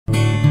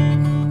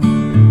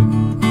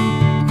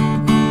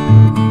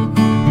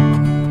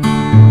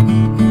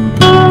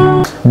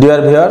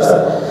Dear viewers,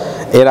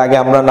 এর আগে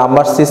আমরা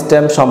নাম্বার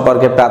সিস্টেম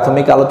সম্পর্কে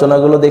প্রাথমিক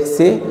আলোচনাগুলো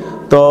দেখছি।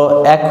 তো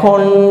এখন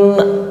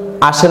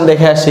আসেন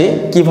দেখে আসি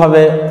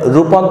কিভাবে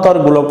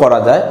রূপান্তরগুলো করা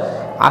যায়।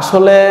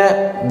 আসলে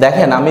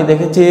দেখেন, আমি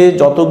দেখেছি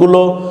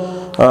যতগুলো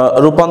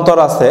রূপান্তর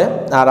আছে,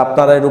 আর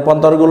আপনারা এই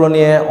রূপান্তরগুলো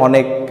নিয়ে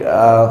অনেক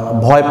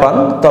ভয় পান।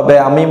 তবে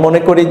আমি মনে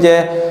করি যে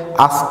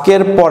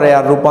আজকের পরে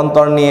আর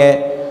রূপান্তর নিয়ে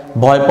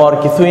ভয় পাওয়ার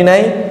কিছুই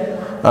নাই।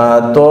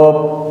 তো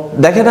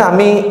দেখেন,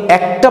 আমি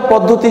একটা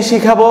পদ্ধতি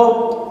শিখাবো।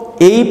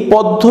 এই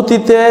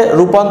পদ্ধতিতে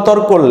রূপান্তর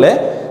করলে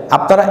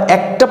আপনারা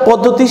একটা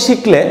পদ্ধতি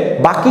শিখলে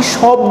বাকি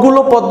সবগুলো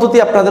পদ্ধতি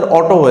আপনাদের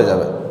অটো হয়ে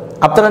যাবে,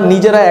 আপনারা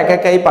নিজেরা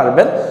একাই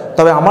পারবেন।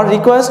 তবে আমার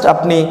রিকোয়েস্ট,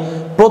 আপনি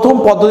প্রথম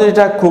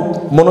পদ্ধতিটা খুব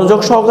মনোযোগ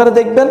সহকারে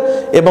দেখবেন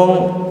এবং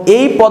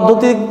এই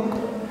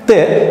পদ্ধতিতে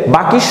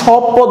বাকি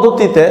সব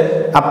পদ্ধতিতে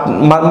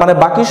মানে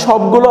বাকি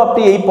সবগুলো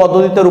আপনি এই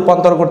পদ্ধতিতে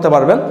রূপান্তর করতে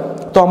পারবেন।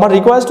 তো আমার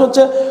রিকোয়েস্ট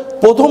হচ্ছে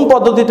প্রথম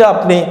পদ্ধতিটা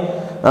আপনি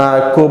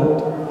খুব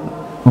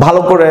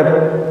ভালো করে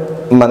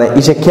মানে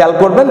খেয়াল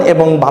করবেন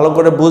এবং ভালো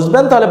করে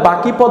বুঝবেন, তাহলে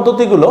বাকি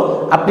পদ্ধতিগুলো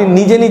আপনি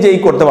নিজেই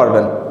করতে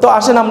পারবেন। তো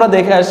আসেন আমরা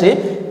দেখে আসি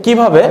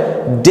কিভাবে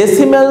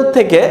ডেসিমেল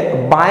থেকে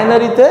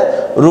বাইনারিতে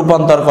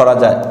রূপান্তর করা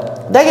যায়।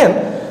 দেখেন,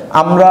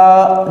 আমরা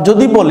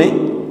যদি বলি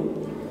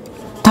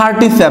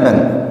 37,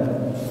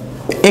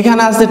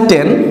 এখানে আছে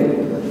 10,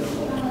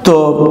 তো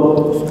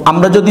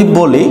আমরা যদি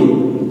বলি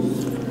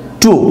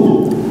 2,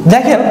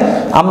 দেখেন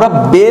আমরা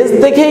বেস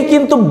দেখেই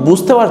কিন্তু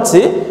বুঝতে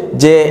পারছি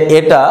যে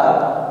এটা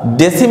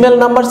ডেসিমেল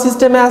নাম্বার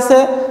সিস্টেমে আছে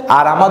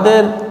আর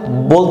আমাদের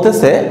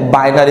বলতেছে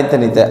বাইনারিতে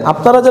নিতে।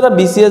 আপনারা যারা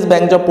বিসিএস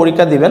ব্যাংক জব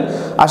পরীক্ষা দিবেন,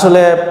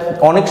 আসলে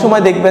অনেক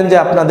সময় দেখবেন যে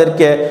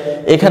আপনাদেরকে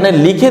এখানে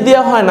লিখে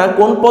দেওয়া হয় না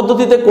কোন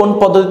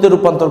পদ্ধতিতে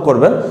রূপান্তর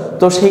করবেন।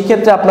 তো সেই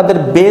ক্ষেত্রে আপনাদের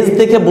বেস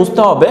দেখে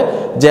বুঝতে হবে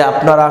যে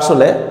আপনারা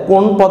আসলে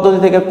কোন পদ্ধতি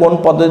থেকে কোন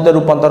পদ্ধতিতে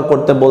রূপান্তর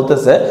করতে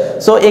বলতেছে।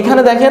 সো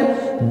এখানে দেখেন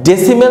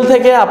ডেসিমেল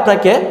থেকে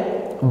আপনাকে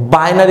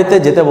বাইনারিতে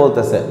যেতে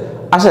বলতেছে।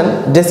 আসেন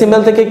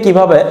ডেসিমেল থেকে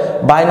কিভাবে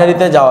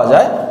বাইনারিতে যাওয়া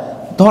যায়।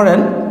 ধরেন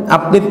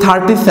আপনি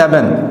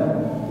 37,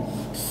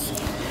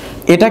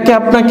 এটাকে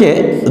আপনাকে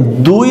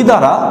 2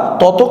 দ্বারা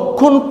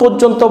ততক্ষণ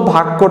পর্যন্ত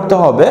ভাগ করতে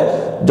হবে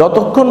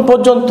যতক্ষণ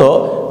পর্যন্ত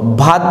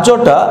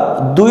ভাজ্যটা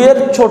 2 এর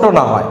ছোট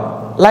না হয়,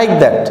 লাইক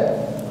দ্যাট।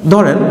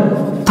 ধরেন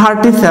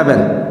 37,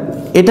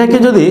 এটাকে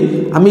যদি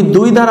আমি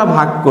 2 দ্বারা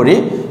ভাগ করি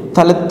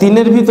তাহলে 3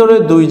 এর ভিতরে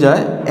 2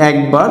 যায়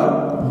একবার,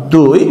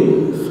 2,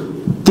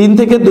 3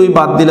 থেকে 2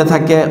 বাদ দিলে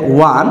থাকে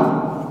 1,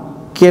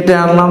 কেটে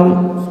আনলাম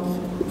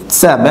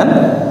 7,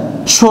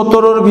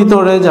 17-র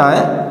ভিতরে যায়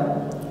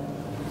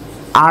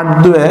 8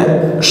 2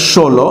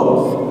 16,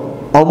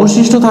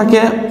 অবশিষ্ট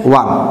থাকে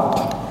 1।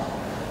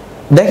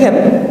 দেখেন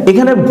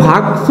এখানে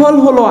ভাগফল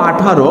হলো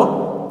 18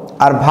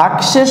 আর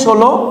ভাগশেষ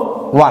হলো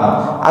 1।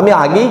 আমি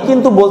আগেই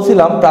কিন্তু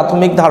বলছিলাম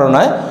প্রাথমিক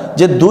ধারণায়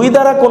যে 2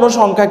 দ্বারা কোনো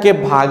সংখ্যাকে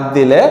ভাগ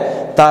দিলে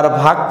তার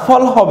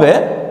ভাগফল হবে,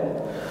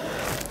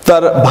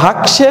 তার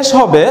ভাগশেষ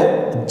হবে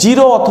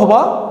 0 অথবা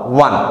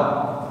 1।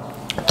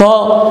 তো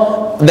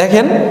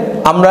দেখেন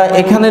আমরা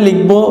এখানে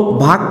লিখব,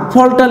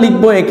 ভাগফলটা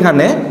লিখব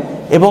এখানে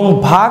এবং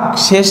ভাগ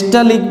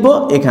শেষটা লিখব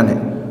এখানে।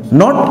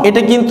 নট,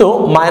 এটা কিন্তু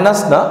মাইনাস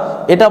না,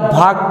 এটা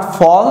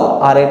ভাগফল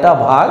আর এটা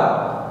ভাগ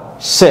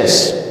শেষ।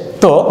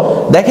 তো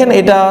দেখেন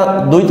এটা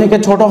 2 থেকে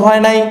ছোট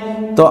হয় নাই,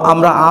 তো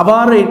আমরা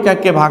আবার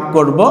এটাকে ভাগ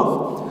করব।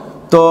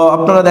 তো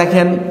আপনারা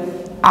দেখেন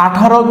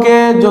 18কে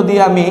যদি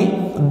আমি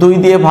 2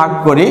 দিয়ে ভাগ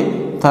করি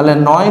তাহলে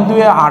 9 2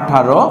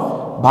 18,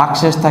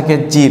 ভাগশেষ থাকে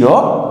 0।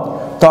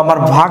 তো আমার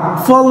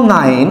ভাগফল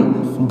 9,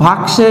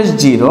 ভাগশেষ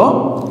 0।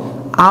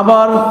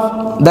 আবার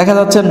দেখা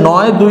যাচ্ছে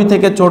 9 2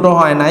 থেকে ছোট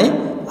হয় নাই,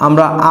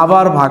 আমরা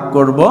আবার ভাগ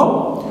করব।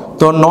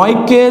 তো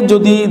 9কে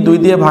যদি 2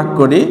 দিয়ে ভাগ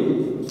করি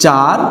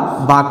 4,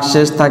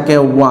 ভাগশেষ থাকে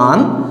 1।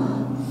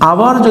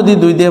 আবার যদি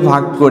 2 দিয়ে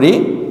ভাগ করি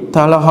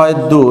তাহলে হয়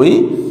 2,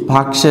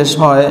 ভাগশেষ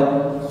হয়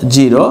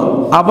 0।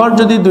 আবার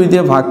যদি 2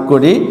 দিয়ে ভাগ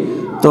করি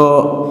তো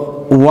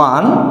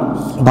 1,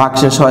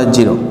 ভাগশেষ হয়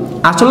 0।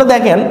 আসলে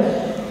দেখেন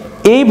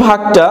এই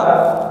ভাগটা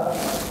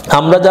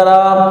আমরা যারা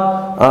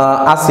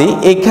আছি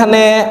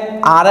এখানে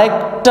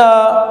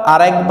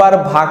আরেকবার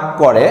ভাগ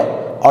করে,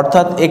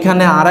 অর্থাৎ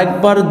এখানে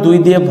আরেকবার 2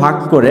 দিয়ে ভাগ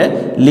করে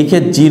লিখে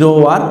 0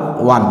 আর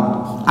 1।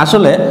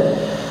 আসলে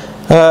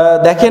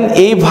দেখেন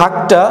এই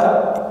ভাগটা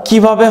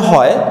কিভাবে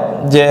হয়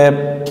যে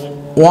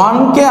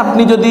 1কে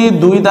আপনি যদি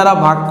 2 দ্বারা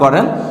ভাগ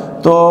করেন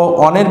তো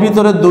 1 এর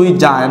ভিতরে 2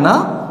 যায় না,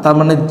 তার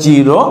মানে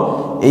 0।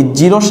 এই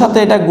 0-র সাথে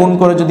এটা গুণ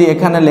করে যদি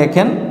এখানে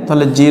লেখেন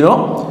তাহলে 0,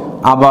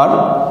 আবার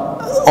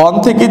 1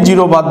 থেকে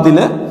 0 বাদ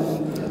দিলে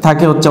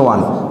থাকে হচ্ছে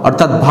 1,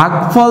 অর্থাৎ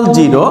ভাগফল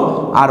 0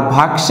 আর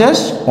ভাগশেষ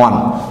 1।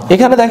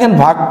 এখানে দেখেন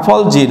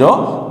ভাগফল 0,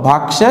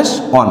 ভাগশেষ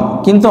 1।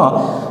 কিন্তু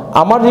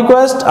আমার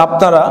রিকোয়েস্ট,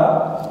 আপনারা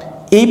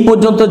এই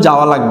পর্যন্ত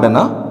যাওয়া লাগবে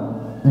না।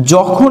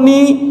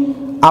 যখনই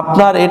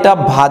আপনার এটা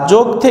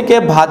ভাজক থেকে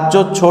ভাজ্য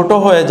ছোট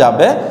হয়ে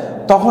যাবে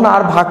তখন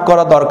আর ভাগ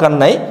করা দরকার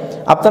নাই।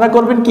 আপনারা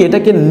করবেন কি,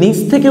 এটাকে নিচ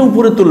থেকে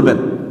উপরে তুলবেন,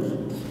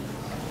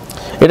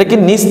 এটাকে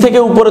নিচ থেকে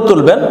উপরে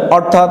তুলবেন,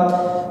 অর্থাৎ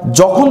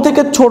যখন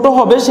থেকে ছোট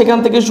হবে সেখান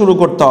থেকে শুরু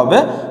করতে হবে।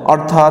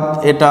 অর্থাৎ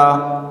এটা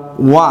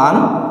 1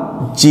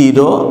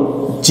 0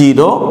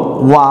 0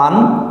 1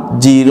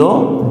 0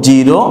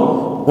 0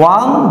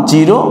 1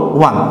 0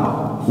 1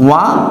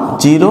 1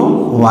 0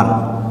 1।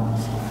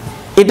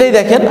 এটাই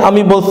দেখেন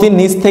আমি বলছি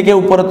নিচ থেকে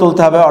উপরে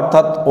তুলতে হবে,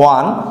 অর্থাৎ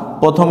 1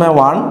 প্রথমে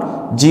 1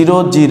 0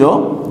 0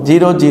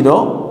 0 0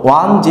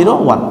 1 0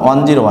 1 1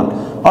 0 1,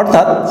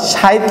 অর্থাৎ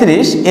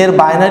 37 এর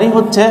বাইনারি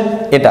হচ্ছে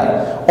এটা।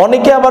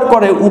 অনেকে আবার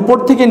করে উপর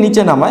থেকে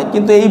নিচে নামায়,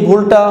 কিন্তু এই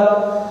ভুলটা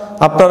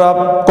আপনারা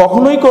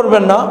কখনোই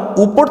করবেন না।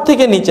 উপর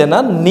থেকে নিচে না,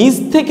 নিচ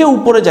থেকে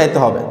উপরে যাইতে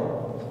হবে।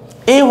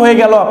 এই হয়ে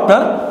গেল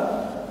আপনার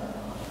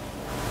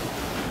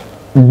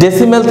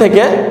ডেসিমেল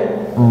থেকে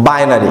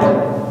বাইনারি।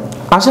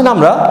 আসেন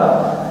আমরা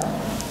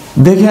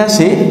দেখে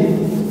আসি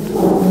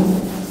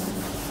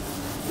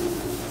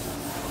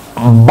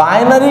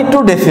binary two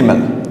decimal.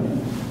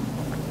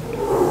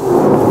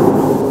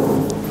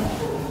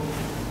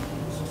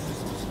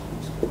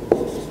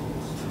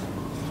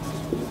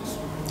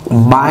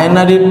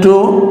 Binary two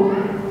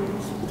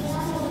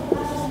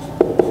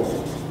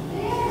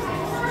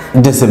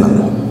decimal.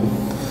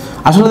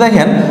 আসলে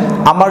দেখেন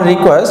আমার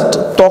রিকোয়েস্ট,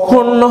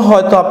 তখন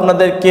হয়তো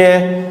আপনাদেরকে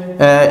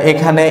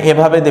এখানে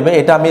এভাবে দিবে,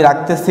 এটা আমি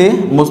রাখতেছি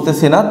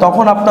বুঝতেছি না,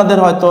 তখন আপনাদের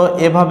হয়তো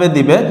এভাবে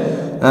দিবে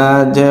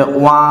যে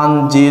 1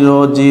 0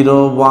 0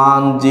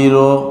 1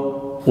 0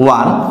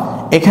 1,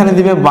 এখানে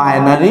দিবে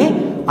বাইনারি,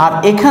 আর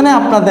এখানে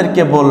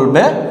আপনাদেরকে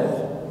বলবে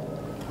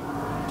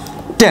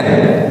 10।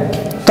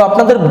 তো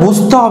আপনাদের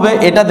বুঝতে হবে,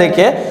 এটা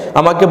দেখে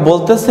আমাকে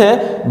বলতেছে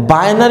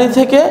বাইনারি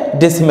থেকে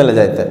ডেসিমেলে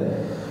যাইতে।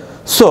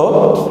 সো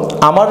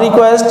আমার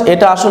রিকোয়েস্ট,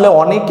 এটা আসলে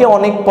অনেকে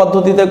অনেক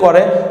পদ্ধতিতে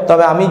করে,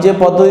 তবে আমি যে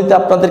পদ্ধতিতে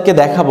আপনাদেরকে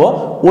দেখাবো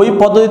ওই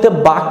পদ্ধতিতে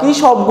বাকি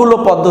সবগুলো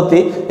পদ্ধতি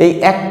এই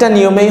একটা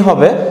নিয়মেই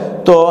হবে।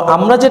 তো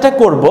আমরা যেটা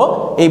করব,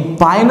 এই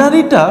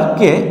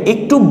বাইনারিটাকে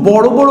একটু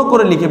বড় বড়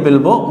করে লিখে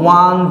ফেলবো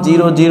 1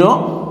 0 0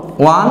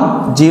 1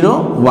 0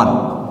 1।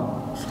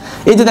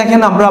 এই যে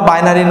দেখেন আমরা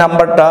বাইনারি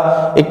নাম্বারটা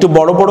একটু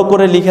বড় বড়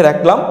করে লিখে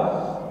রাখলাম।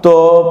 তো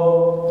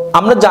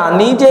আমরা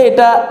জানি যে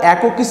এটা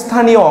একক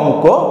স্থানীয়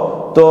অঙ্ক।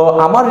 তো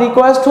আমার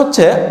রিকোয়েস্ট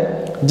হচ্ছে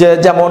যে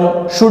যেমন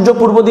সূর্য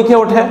পূর্ব দিকে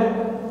ওঠে,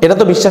 এটা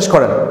তো বিশ্বাস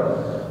করেন,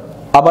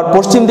 আবার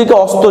পশ্চিম দিকে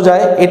অস্ত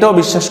যায়, এটাও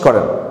বিশ্বাস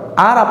করেন।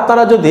 আর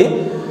আপনারা যদি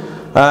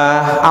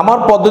আমার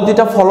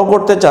পদ্ধতিটা ফলো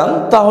করতে চান,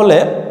 তাহলে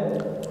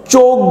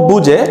চোখ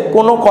বুঝে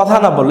কোনো কথা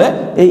না বলে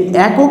এই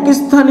একক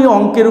স্থানীয়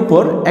অঙ্কের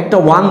উপর একটা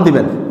 1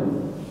 দিবেন।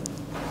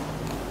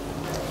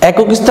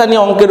 একক স্থানীয়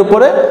অঙ্কের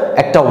উপরে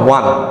একটা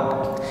 1।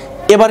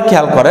 এবার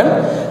খেয়াল করেন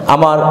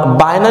আমার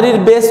বাইনারির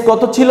বেস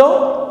কত ছিল?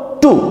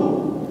 2।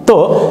 তো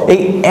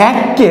এই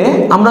 1কে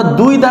আমরা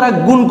 2 দ্বারা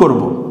গুণ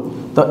করব।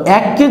 তো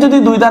 1কে যদি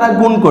 2 দ্বারা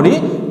গুণ করি,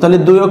 তাহলে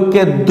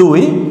 2কে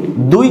 2,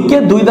 2কে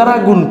 2 দ্বারা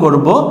গুণ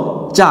করব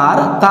 4।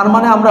 তার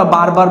মানে আমরা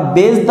বারবার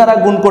বেস দ্বারা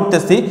গুণ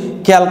করতেছি।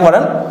 খেয়াল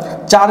করেন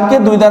 4কে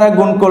 2 দ্বারা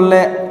গুণ করলে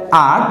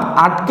 8,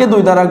 8কে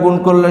 2 দ্বারা গুণ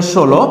করলে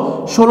 16,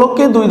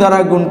 16কে 2 দ্বারা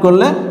গুণ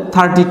করলে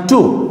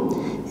 32।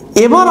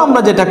 এবার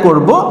আমরা যেটা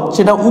করব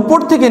সেটা উপর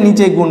থেকে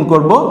নিচে গুণ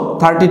করব।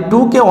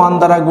 32কে 1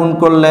 দ্বারা গুণ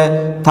করলে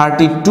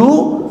 32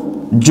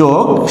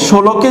 যোগ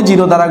 16কে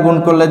 0 দ্বারা গুণ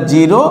করলে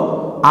 0,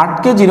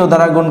 8কে 0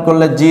 দ্বারা গুণ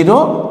করলে 0,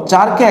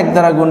 4কে 1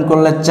 দ্বারা গুণ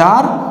করলে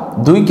 4,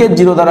 2কে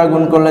 0 দ্বারা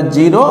গুণ করলে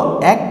 0,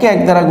 1কে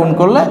 1 দ্বারা গুণ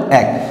করলে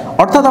 1।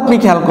 অর্থাৎ আপনি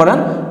খেয়াল করেন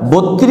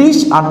 32,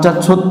 8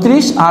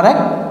 36 আর 1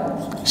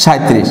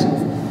 37।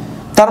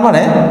 তার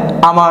মানে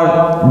আমার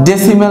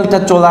ডেসিমেলটা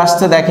চলে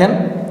আসছে দেখেন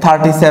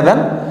 37।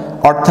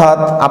 অর্থাৎ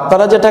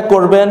আপনারা যেটা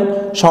করবেন,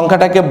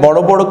 সংখ্যাটাকে বড়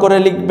বড় করে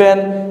লিখবেন।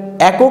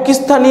 একক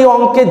স্থানীয়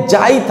অঙ্কে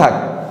যাই থাক,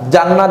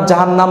 জান্নাত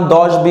জাহান্নাম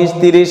 10 20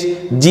 30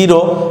 0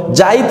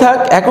 যাই থাক,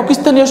 একক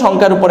স্থানীয়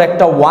সংখ্যার উপর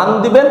একটা 1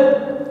 দিবেন,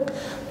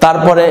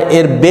 তারপরে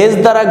এর বেস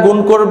দ্বারা গুণ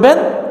করবেন।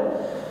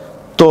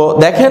 তো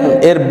দেখেন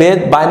এর বেজ,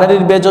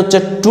 বাইনারির বেজ হচ্ছে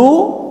 2।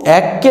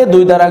 1কে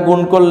 2 দ্বারা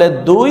গুণ করলে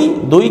 2,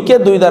 2কে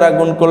 2 দ্বারা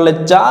গুণ করলে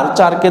 4,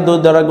 4কে 2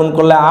 দ্বারা গুণ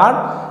করলে 8,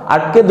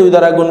 8কে 2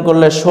 দ্বারা গুণ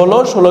করলে 16,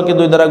 16কে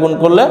 2 দ্বারা গুণ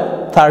করলে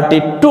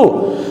 32।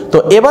 তো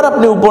এবার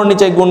আপনি উপর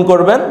নিচে গুণ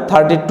করবেন।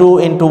 32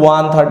 ×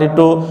 1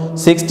 32,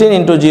 16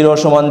 × 0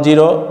 সমান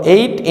 0,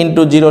 8 ×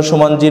 0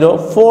 সমান 0,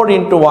 4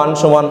 × 1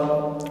 সমান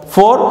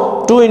 4,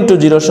 2 ×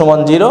 0 সমান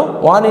 0,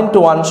 1 ×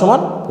 1 সমান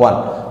 1।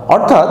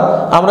 অর্থাৎ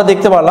আমরা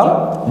দেখতে পেলাম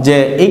যে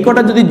এই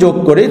কটা যদি যোগ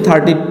করি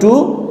 32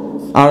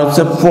 আর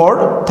হচ্ছে 4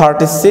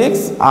 36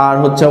 আর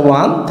হচ্ছে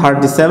 1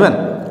 37,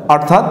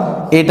 অর্থাৎ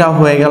এটা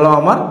হয়ে গেল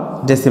আমার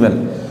ডেসিমেল।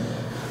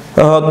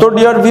 তো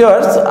ডিয়ার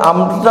ভিউয়ার্স,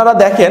 আপনারা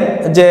দেখেন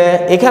যে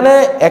এখানে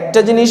একটা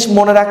জিনিস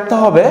মনে রাখতে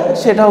হবে,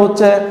 সেটা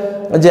হচ্ছে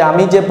যে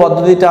আমি যে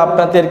পদ্ধতিটা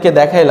আপনাদেরকে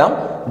দেখাইলাম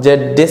যে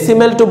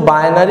ডেসিমেল টু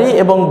বাইনারি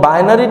এবং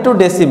বাইনারি টু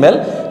ডেসিমেল,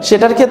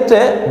 সেটার ক্ষেত্রে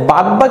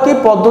বাদবাকি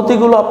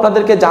পদ্ধতিগুলো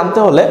আপনাদেরকে জানতে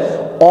হলে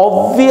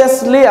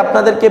অবভিয়াসলি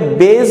আপনাদেরকে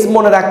বেস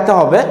মনে রাখতে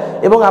হবে।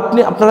 এবং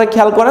আপনারা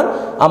খেয়াল করেন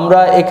আমরা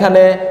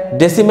এখানে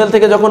ডেসিমেল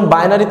থেকে যখন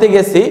বাইনারিতে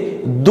গেছি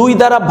 2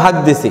 দ্বারা ভাগ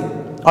দিছি,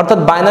 অর্থাৎ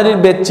বাইনারির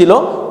বেস ছিল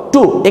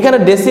 2। এখানে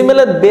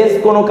ডেসিমেলের বেস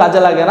কোনো কাজে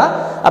লাগে না।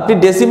 আপনি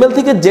ডেসিমেল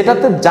থেকে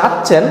যেটাতে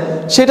যাচ্ছেন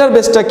সেটার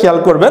বেসটা খেয়াল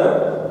করবেন।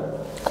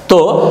 তো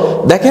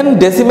দেখেন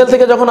ডেসিমেল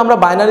থেকে যখন আমরা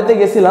বাইনারিতে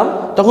গেছিলাম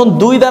তখন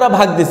 2 দ্বারা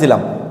ভাগ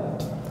দিছিলাম।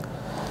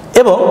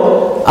 এবং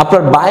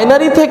আপনার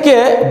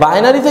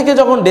বাইনারি থেকে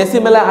যখন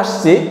ডেসিমেলে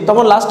আসছি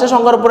তখন লাস্টের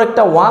সংখ্যার উপর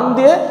একটা 1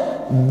 দিয়ে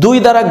 2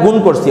 দ্বারা গুণ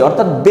করছি,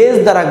 অর্থাৎ বেস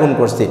দ্বারা গুণ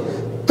করছি।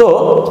 তো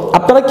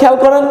আপনারা খেয়াল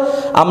করেন,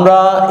 আমরা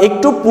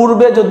একটু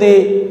পূর্বে যদি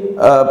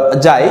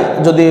যাই,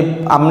 যদি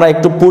আমরা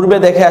একটু পূর্বে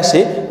দেখে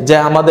আসি যে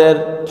আমাদের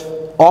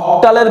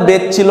অক্টালের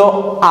বেস ছিল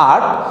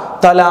 8,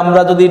 তাহলে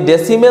আমরা যদি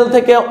ডেসিমেল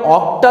থেকে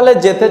অক্টালে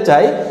যেতে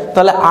চাই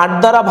তাহলে 8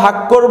 দ্বারা ভাগ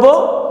করব,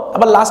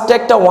 আবার লাস্টে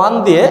একটা 1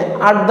 দিয়ে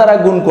 8 দ্বারা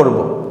গুণ করব।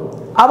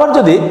 আবার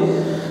যদি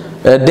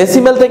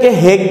ডেসিমেল থেকে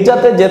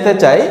হেক্সাতে যেতে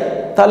চাই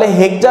তাহলে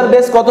হেক্সার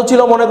বেস কত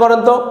ছিল মনে করেন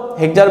তো?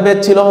 হেক্সার বেস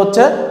ছিল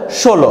হচ্ছে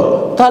 16,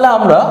 তাহলে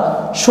আমরা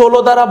 16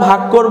 দ্বারা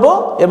ভাগ করব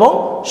এবং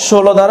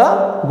 16 দ্বারা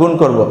গুণ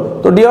করব।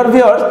 তো ডিয়ার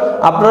ভিউয়ার্স,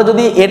 আপনারা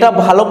যদি এটা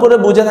ভালো করে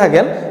বুঝে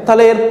থাকেন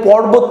তাহলে এর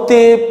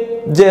পরবর্তী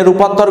যে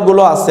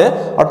রূপান্তরগুলো আছে,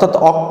 অর্থাৎ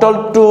octal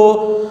two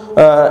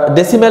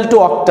decimal two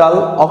octal,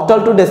 octal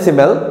two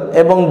decimal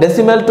এবং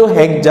ডেসিমেল টু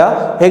হেক্সা,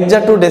 হেক্সা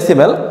টু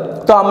ডেসিমেল,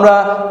 তো আমরা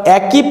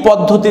একই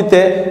পদ্ধতিতে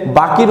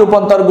বাকি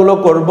রূপান্তরগুলো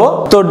করব।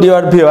 তো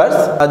ডিয়ার ভিউয়ার্স,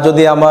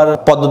 যদি আমার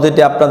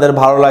পদ্ধতিটি আপনাদের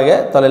ভালো লাগে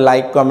তাহলে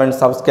লাইক, কমেন্ট,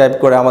 সাবস্ক্রাইব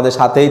করে আমাদের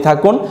সাথেই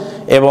থাকুন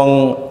এবং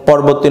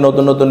পরবর্তী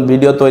নতুন নতুন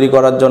ভিডিও তৈরি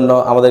করার জন্য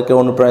আমাদেরকে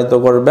অনুপ্রাণিত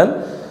করবেন।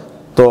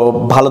 তো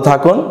ভালো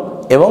থাকুন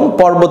এবং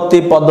পরবর্তী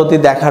পদ্ধতি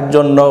দেখার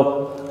জন্য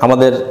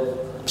আমাদের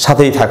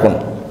সাথেই থাকুন।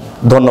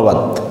 ধন্যবাদ।